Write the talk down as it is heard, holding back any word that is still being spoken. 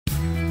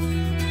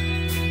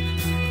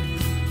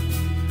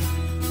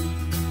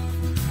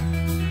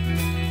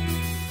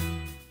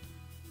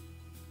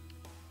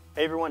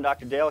Hey everyone,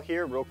 Dr. Dale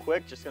here, real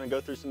quick, just going to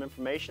go through some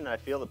information that I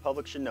feel the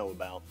public should know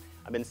about.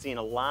 I've been seeing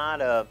a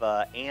lot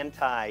of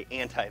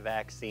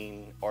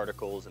anti-vaccine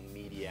articles and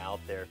media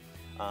out there.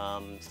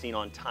 Seen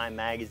on Time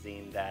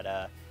magazine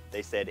that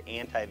they said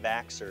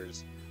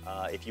anti-vaxxers,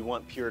 if you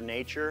want pure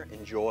nature,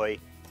 enjoy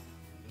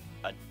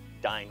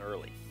dying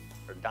early,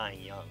 or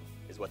dying young,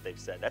 is what they've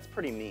said. That's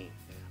pretty mean.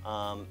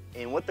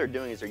 And what they're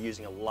doing is they're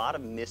using a lot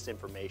of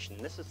misinformation.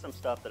 And this is some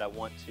stuff that I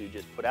want to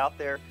just put out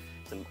there,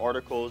 some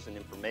articles and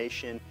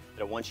information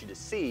that I want you to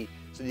see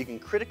so that you can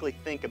critically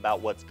think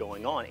about what's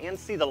going on and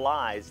see the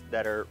lies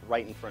that are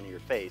right in front of your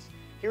face.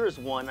 Here is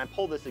one. I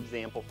pulled this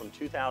example from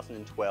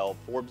 2012,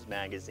 Forbes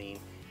magazine.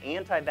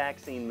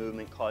 Anti-vaccine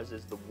movement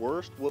causes the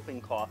worst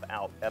whooping cough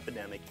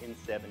epidemic in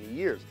 70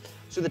 years.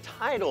 So the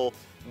title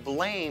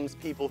blames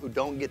people who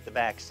don't get the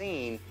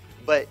vaccine,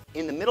 but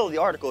in the middle of the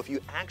article, if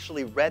you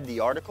actually read the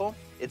article,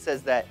 it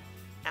says that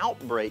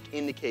outbreak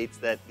indicates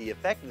that the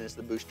effectiveness of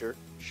the booster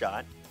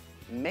shot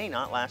may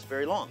not last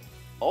very long.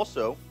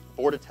 Also,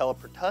 bordetella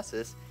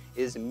pertussis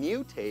is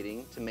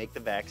mutating to make the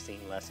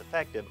vaccine less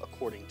effective,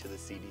 according to the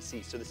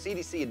CDC. So the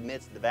CDC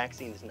admits the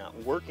vaccine is not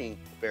working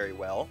very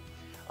well.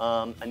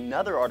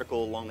 Another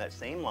article along that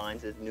same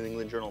lines is New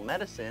England Journal of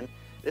Medicine.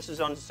 This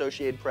is on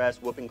Associated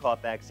Press. Whooping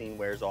cough vaccine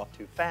wears off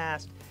too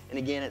fast. And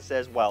again, it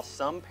says, while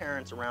some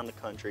parents around the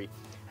country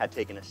have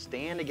taken a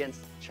stand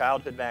against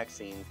childhood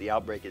vaccines, the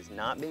outbreak is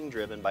not being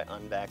driven by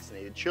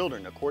unvaccinated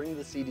children. According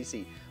to the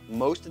CDC,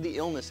 most of the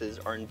illnesses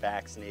are in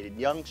vaccinated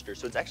youngsters.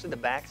 So it's actually the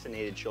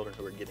vaccinated children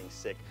who are getting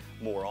sick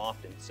more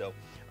often. So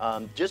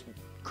just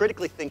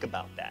critically think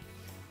about that.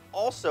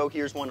 Also,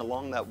 here's one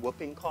along that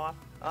whooping cough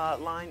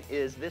line,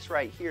 is this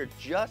right here,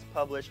 just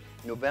published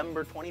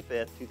November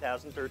 25th,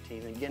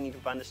 2013. And again, you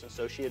can find this in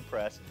Associated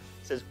Press.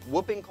 It says,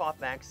 whooping cough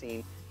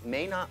vaccine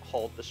may not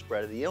halt the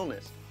spread of the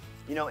illness.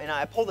 You know, and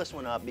I pulled this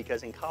one up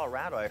because in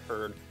Colorado I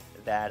heard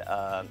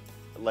that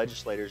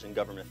legislators and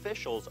government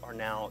officials are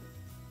now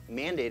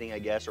mandating, I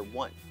guess, or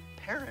want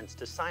parents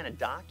to sign a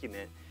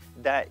document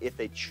that if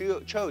they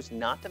chose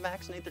not to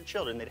vaccinate their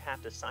children, they'd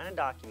have to sign a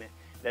document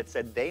that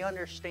said they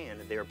understand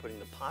that they are putting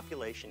the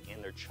population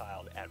and their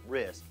child at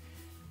risk.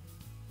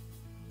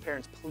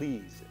 Parents,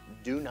 please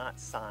do not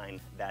sign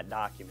that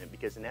document,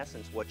 because in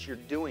essence what you're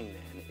doing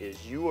then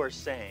is you are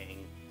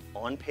saying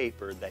on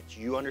paper that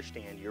you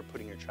understand you're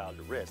putting your child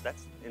at risk.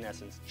 That's in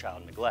essence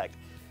child neglect.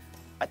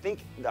 I think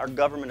our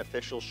government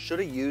officials should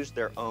have used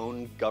their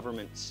own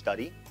government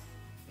study.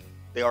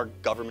 They are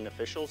government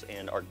officials,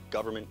 and our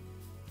government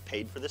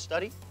paid for the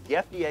study. The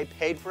FDA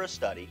paid for a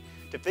study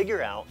to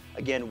figure out,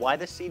 again, why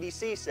the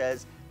CDC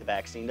says the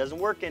vaccine doesn't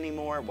work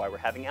anymore, why we're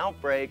having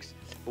outbreaks.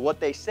 But what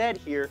they said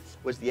here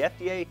was the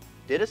FDA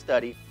did a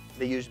study.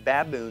 They used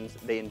baboons.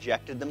 They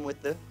injected them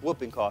with the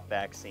whooping cough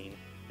vaccine.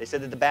 They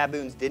said that the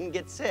baboons didn't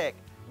get sick,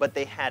 but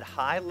they had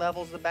high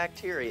levels of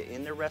bacteria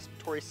in their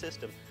respiratory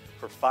system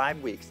for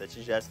 5 weeks. That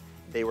suggests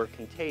they were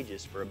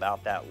contagious for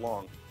about that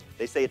long.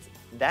 They say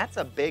that's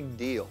a big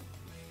deal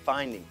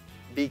finding,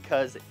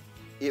 because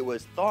it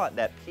was thought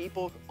that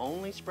people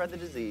only spread the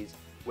disease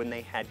when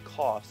they had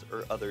coughs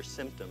or other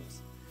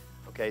symptoms.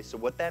 Okay, so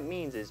what that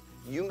means is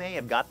you may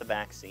have got the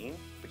vaccine,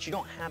 but you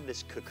don't have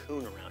this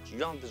cocoon around you. You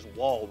don't have this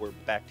wall where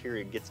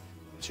bacteria gets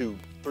to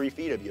 3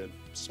 feet of you and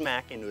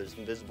smack into this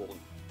invisible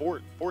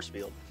force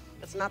field.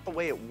 That's not the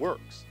way it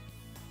works.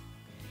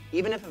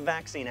 Even if a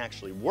vaccine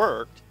actually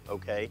worked,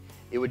 okay,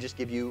 it would just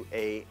give you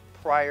a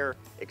prior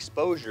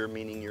exposure,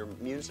 meaning your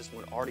immune system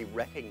would already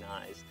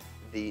recognize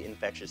the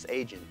infectious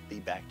agent, the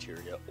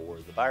bacteria or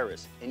the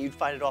virus, and you'd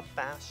fight it off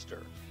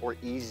faster or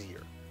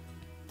easier.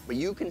 But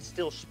you can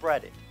still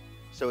spread it.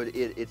 So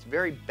it's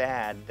very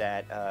bad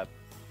that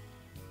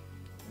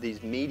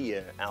these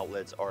media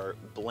outlets are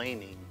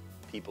blaming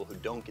people who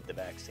don't get the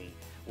vaccine,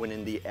 when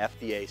in the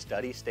FDA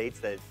study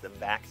states that it's the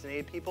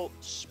vaccinated people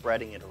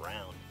spreading it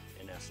around,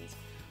 in essence.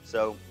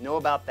 So know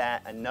about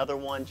that. Another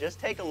one, just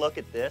take a look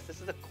at this. This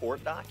is a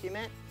court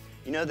document.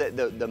 You know,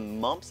 the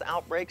mumps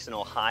outbreaks in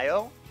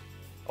Ohio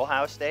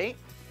State,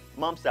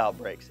 mumps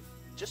outbreaks.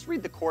 Just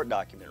read the court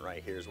document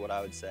right here is what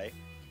I would say.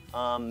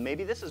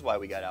 Maybe this is why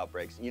we got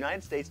outbreaks.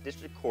 United States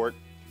District Court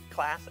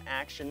class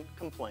action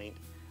complaint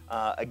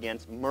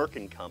against Merck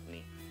and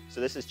Company. So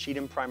this is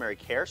Cheatham Primary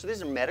Care. So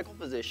these are medical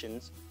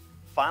physicians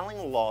filing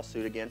a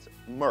lawsuit against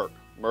Merck.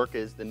 Merck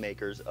is the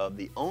makers of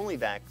the only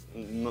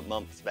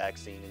mumps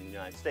vaccine in the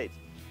United States.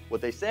 What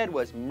they said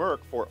was Merck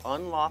for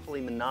unlawfully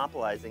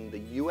monopolizing the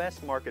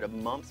US market of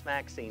mumps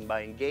vaccine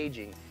by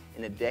engaging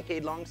in a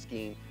decade-long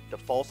scheme to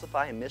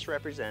falsify and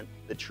misrepresent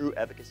the true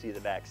efficacy of the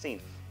vaccine.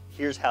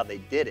 Here's how they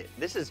did it.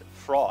 This is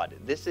fraud.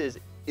 This is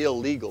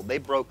illegal. They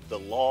broke the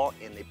law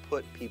and they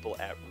put people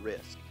at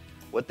risk.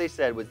 What they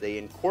said was they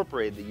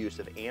incorporated the use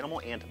of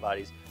animal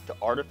antibodies to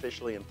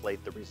artificially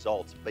inflate the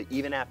results. But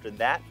even after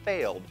that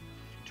failed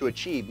to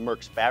achieve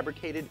Merck's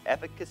fabricated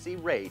efficacy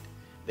rate,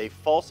 they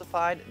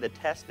falsified the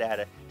test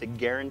data to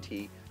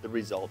guarantee the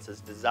results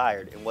as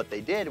desired. And what they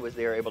did was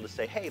they were able to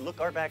say, hey,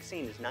 look, our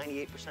vaccine is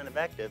 98%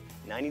 effective,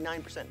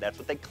 99%. That's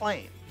what they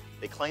claim.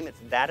 They claim it's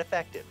that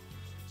effective.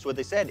 So what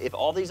they said, if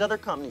all these other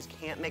companies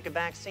can't make a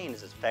vaccine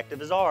as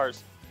effective as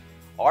ours,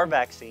 our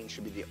vaccine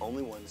should be the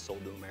only one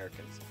sold to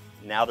Americans.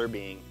 Now they're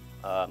being,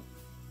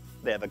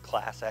 they have a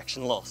class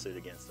action lawsuit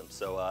against them.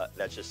 So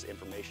that's just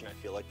information I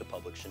feel like the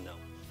public should know.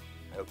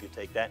 I hope you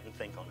take that and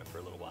think on it for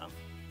a little while.